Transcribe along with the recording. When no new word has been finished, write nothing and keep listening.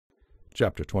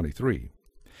chapter 23.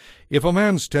 If a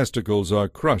man's testicles are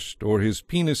crushed or his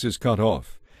penis is cut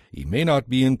off, he may not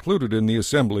be included in the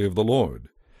assembly of the Lord.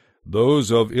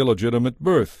 Those of illegitimate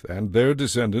birth and their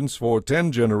descendants for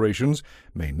 10 generations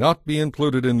may not be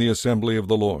included in the assembly of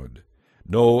the Lord.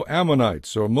 No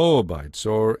Ammonites or Moabites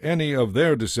or any of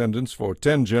their descendants for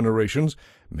 10 generations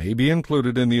may be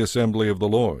included in the assembly of the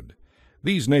Lord.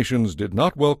 These nations did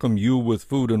not welcome you with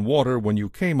food and water when you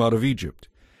came out of Egypt.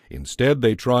 Instead,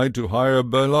 they tried to hire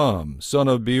Balaam, son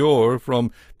of Beor,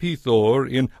 from Pethor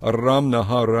in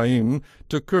Aram-naharaim,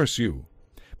 to curse you.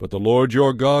 But the Lord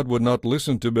your God would not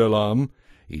listen to Balaam.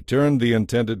 He turned the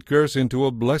intended curse into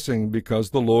a blessing because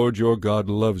the Lord your God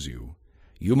loves you.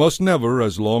 You must never,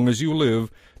 as long as you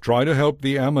live, try to help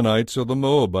the Ammonites or the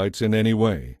Moabites in any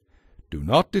way. Do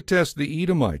not detest the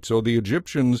Edomites or the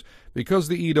Egyptians, because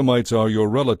the Edomites are your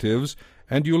relatives,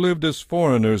 and you lived as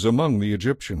foreigners among the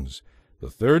Egyptians. The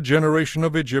 3rd generation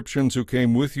of Egyptians who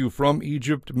came with you from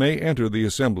Egypt may enter the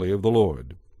assembly of the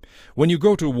Lord. When you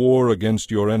go to war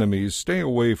against your enemies, stay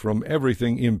away from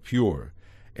everything impure.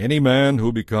 Any man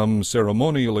who becomes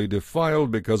ceremonially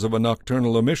defiled because of a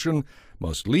nocturnal emission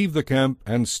must leave the camp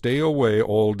and stay away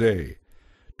all day.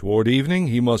 Toward evening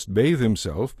he must bathe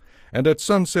himself, and at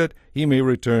sunset he may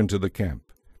return to the camp.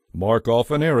 Mark off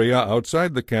an area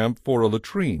outside the camp for a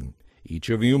latrine. Each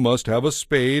of you must have a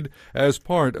spade as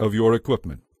part of your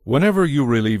equipment. Whenever you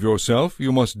relieve yourself,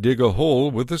 you must dig a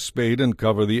hole with the spade and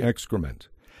cover the excrement.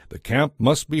 The camp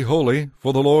must be holy,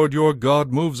 for the Lord your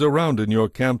God moves around in your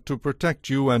camp to protect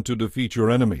you and to defeat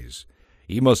your enemies.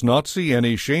 He must not see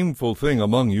any shameful thing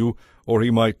among you, or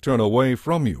he might turn away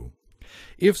from you.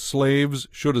 If slaves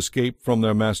should escape from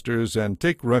their masters and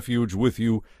take refuge with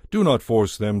you, do not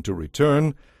force them to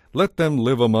return. Let them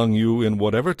live among you in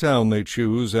whatever town they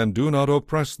choose, and do not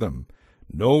oppress them.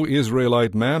 No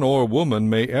Israelite man or woman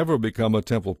may ever become a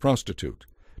temple prostitute.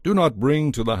 Do not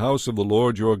bring to the house of the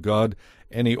Lord your God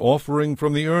any offering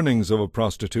from the earnings of a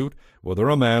prostitute, whether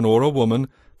a man or a woman,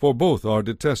 for both are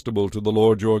detestable to the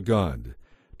Lord your God.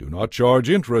 Do not charge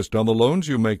interest on the loans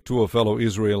you make to a fellow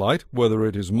Israelite, whether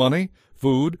it is money,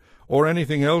 food, or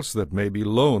anything else that may be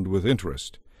loaned with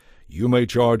interest. You may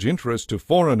charge interest to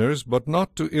foreigners, but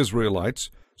not to Israelites,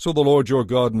 so the Lord your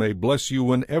God may bless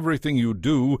you in everything you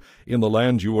do in the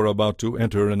land you are about to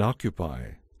enter and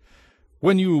occupy.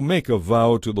 When you make a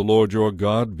vow to the Lord your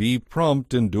God, be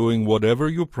prompt in doing whatever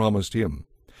you promised him.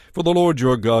 For the Lord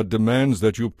your God demands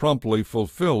that you promptly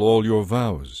fulfill all your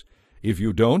vows. If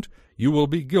you don't, you will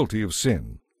be guilty of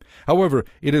sin. However,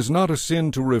 it is not a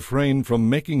sin to refrain from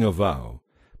making a vow.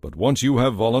 But once you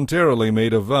have voluntarily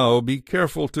made a vow, be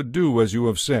careful to do as you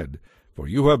have said, for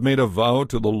you have made a vow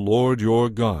to the Lord your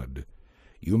God.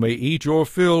 You may eat your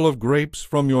fill of grapes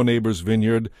from your neighbor's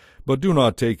vineyard, but do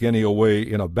not take any away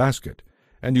in a basket.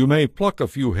 And you may pluck a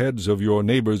few heads of your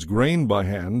neighbor's grain by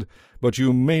hand, but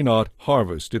you may not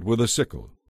harvest it with a sickle.